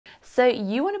So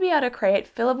you want to be able to create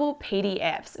fillable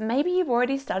PDFs. Maybe you've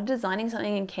already started designing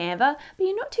something in Canva, but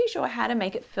you're not too sure how to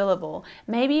make it fillable.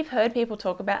 Maybe you've heard people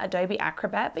talk about Adobe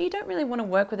Acrobat, but you don't really want to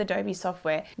work with Adobe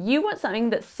software. You want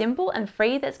something that's simple and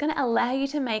free that's going to allow you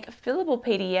to make fillable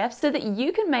PDFs so that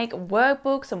you can make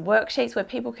workbooks and worksheets where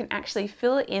people can actually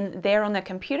fill it in there on their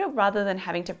computer rather than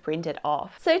having to print it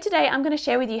off. So today I'm going to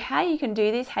share with you how you can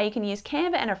do this, how you can use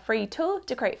Canva and a free tool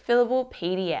to create fillable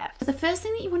PDFs. The first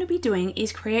thing that you want to be doing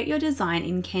is create your design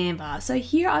in Canva. So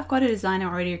here I've got a design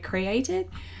already created,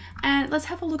 and let's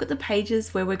have a look at the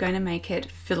pages where we're going to make it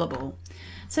fillable.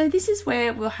 So this is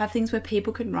where we'll have things where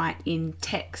people can write in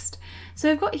text. So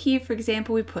I've got here, for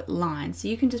example, we put lines. So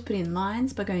you can just put in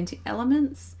lines by going to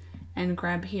elements and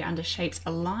grab here under shapes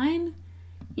a line.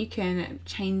 You can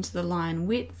change the line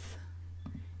width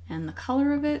and the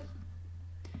color of it.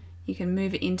 You can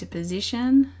move it into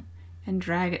position and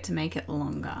drag it to make it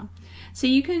longer. So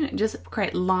you can just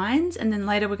create lines, and then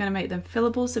later we're going to make them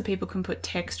fillable so people can put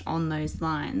text on those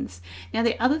lines. Now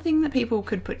the other thing that people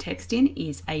could put text in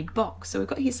is a box. So we've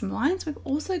got here some lines, we've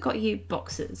also got here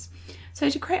boxes. So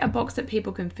to create a box that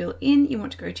people can fill in, you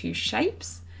want to go to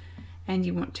shapes and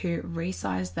you want to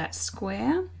resize that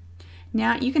square.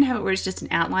 Now you can have it where it's just an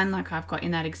outline like I've got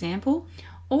in that example,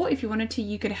 or if you wanted to,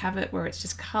 you could have it where it's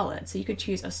just colored. So you could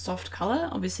choose a soft color.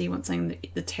 Obviously you want something that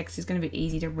the text is going to be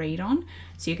easy to read on.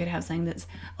 So you could have something that's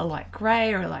a light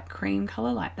gray or a light cream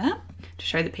color like that to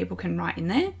show that people can write in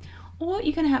there. Or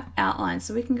you can have outlines.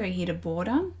 So we can go here to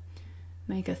border,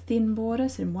 make a thin border,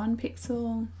 so 1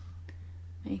 pixel,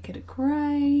 make it a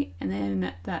gray, and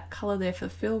then that color there for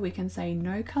fill, we can say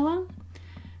no color.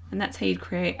 And that's how you'd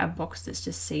create a box that's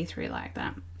just see-through like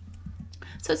that.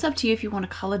 So it's up to you if you want a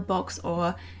colored box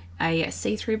or a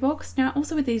see-through box. Now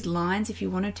also with these lines, if you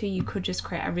wanted to, you could just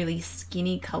create a really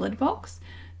skinny colored box.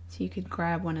 So you could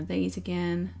grab one of these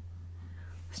again.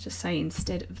 Let's just say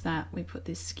instead of that, we put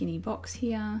this skinny box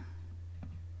here.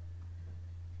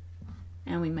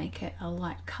 And we make it a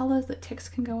light color that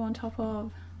text can go on top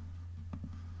of.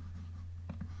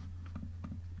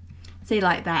 See,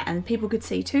 like that, and people could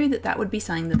see too that that would be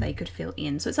something that they could fill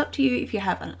in. So it's up to you if you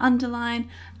have an underline,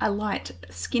 a light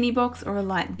skinny box, or a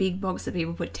light big box that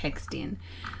people put text in.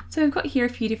 So we've got here a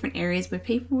few different areas where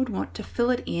people would want to fill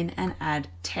it in and add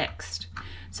text.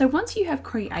 So once you have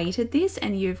created this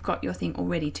and you've got your thing all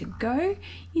ready to go,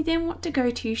 you then want to go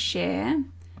to Share,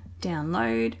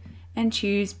 Download, and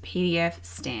choose PDF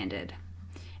Standard,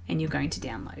 and you're going to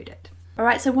download it.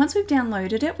 Alright, so once we've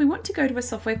downloaded it, we want to go to a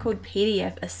software called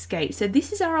PDFescape. So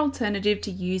this is our alternative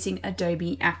to using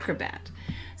Adobe Acrobat.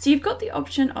 So you've got the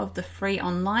option of the free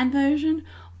online version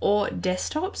or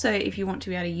desktop. So if you want to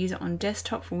be able to use it on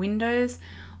desktop for Windows,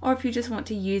 or if you just want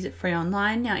to use it free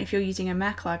online. Now, if you're using a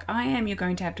Mac like I am, you're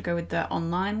going to have to go with the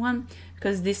online one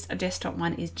because this desktop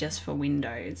one is just for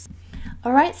Windows.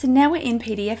 Alright, so now we're in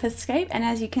PDFescape, and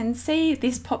as you can see,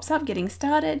 this pops up getting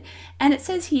started, and it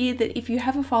says here that if you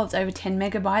have a file that's over 10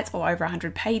 megabytes or over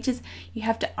 100 pages, you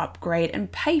have to upgrade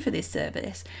and pay for this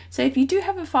service. So if you do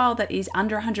have a file that is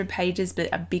under 100 pages but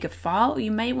a bigger file,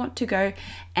 you may want to go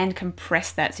and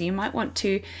compress that. So you might want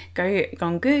to go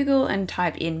on Google and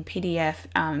type in PDF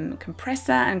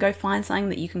compressor and go find something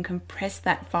that you can compress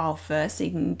that file first so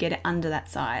you can get it under that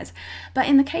size. But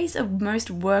in the case of most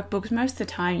workbooks, most of the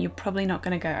time you're probably not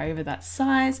going to go over that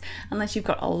size unless you've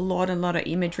got a lot of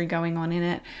imagery going on in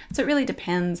it. So it really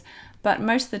depends, but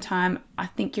most of the time I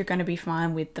think you're going to be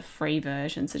fine with the free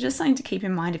version. So just something to keep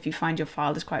in mind if you find your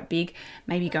file is quite big,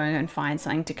 maybe go and find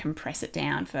something to compress it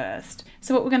down first.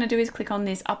 So what we're going to do is click on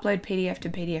this Upload PDF to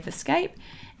PDFescape,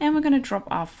 and we're going to drop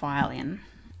our file in.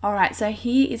 Alright, so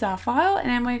here is our file, and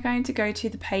then we're going to go to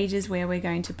the pages where we're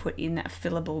going to put in that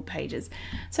fillable pages.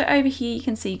 So over here you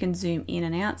can see you can zoom in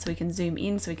and out, so we can zoom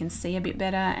in so we can see a bit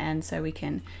better and so we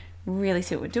can really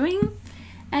see what we're doing.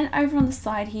 And over on the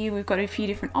side here we've got a few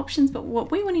different options, but what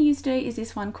we want to use today is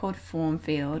this one called Form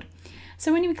Field.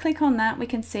 So when we click on that, we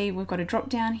can see we've got a drop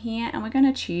down here and we're going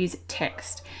to choose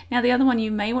text. Now the other one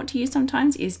you may want to use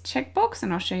sometimes is checkbox,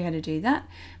 and I'll show you how to do that.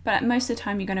 But most of the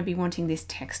time you're going to be wanting this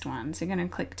text one. So you're going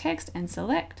to click text and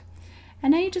select.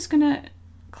 And now you're just going to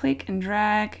click and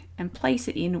drag and place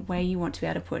it in where you want to be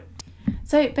able to put.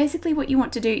 So basically what you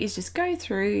want to do is just go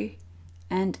through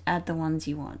and add the ones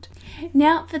you want.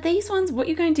 Now for these ones, what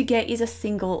you're going to get is a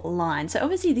single line. So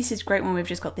obviously this is great when we've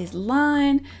just got this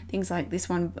line, things like this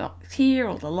one here,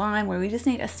 or the line where we just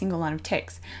need a single line of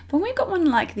text. But when we've got one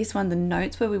like this one, the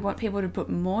notes, where we want people to put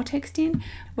more text in,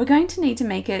 we're going to need to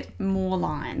make it more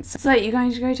lines. So you're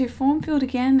going to go to Form Field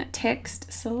again,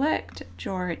 text, select,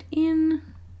 draw it in.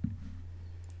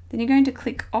 Then you're going to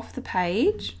click off the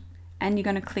page and you're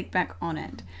going to click back on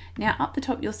it. Now up the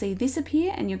top you'll see this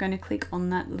appear, and you're going to click on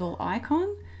that little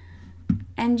icon,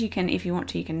 and you can, if you want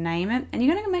to, you can name it, and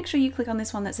you're going to make sure you click on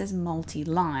this one that says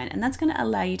multi-line, and that's going to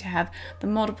allow you to have the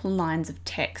multiple lines of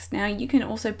text. Now you can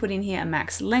also put in here a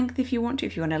max length if you want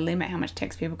to limit how much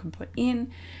text people can put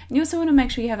in, and you also want to make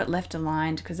sure you have it left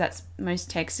aligned, because that's, most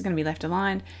text is going to be left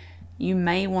aligned. You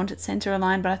may want it center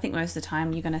aligned, but I think most of the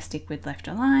time you're going to stick with left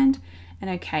aligned. And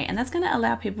okay, and that's going to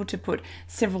allow people to put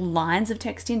several lines of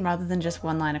text in rather than just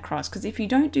one line across, because if you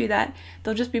don't do that,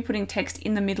 they'll just be putting text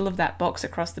in the middle of that box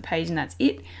across the page and that's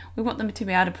it. We want them to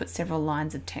be able to put several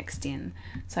lines of text in.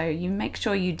 So you make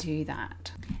sure you do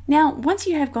that. Now, once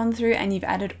you have gone through and you've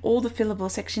added all the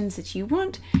fillable sections that you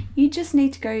want, you just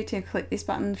need to go to click this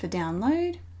button for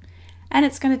download, and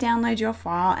it's going to download your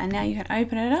file, and now you can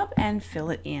open it up and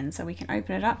fill it in. So we can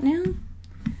open it up now.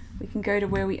 We can go to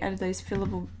where we added those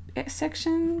fillable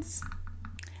sections.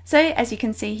 So as you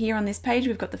can see here on this page,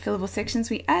 we've got the fillable sections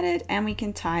we added, and we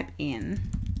can type in.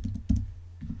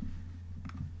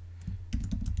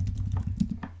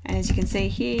 And as you can see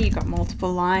here, you've got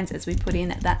multiple lines as we put in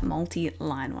that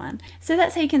multi-line one. So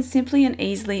that's how you can simply and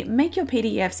easily make your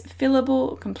PDFs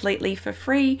fillable completely for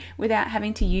free without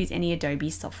having to use any Adobe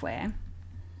software.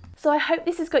 So I hope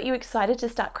this has got you excited to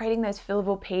start creating those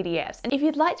fillable PDFs. And if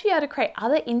you'd like to be able to create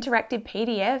other interactive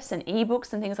PDFs and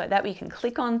ebooks and things like that, where you can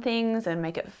click on things and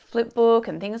make it flipbook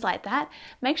and things like that,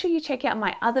 make sure you check out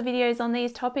my other videos on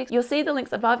these topics. You'll see the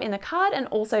links above in the card and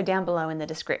also down below in the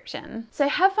description. So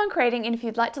have fun creating, and if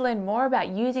you'd like to learn more about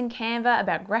using Canva,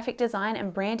 about graphic design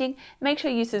and branding, make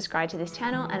sure you subscribe to this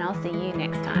channel, and I'll see you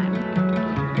next time.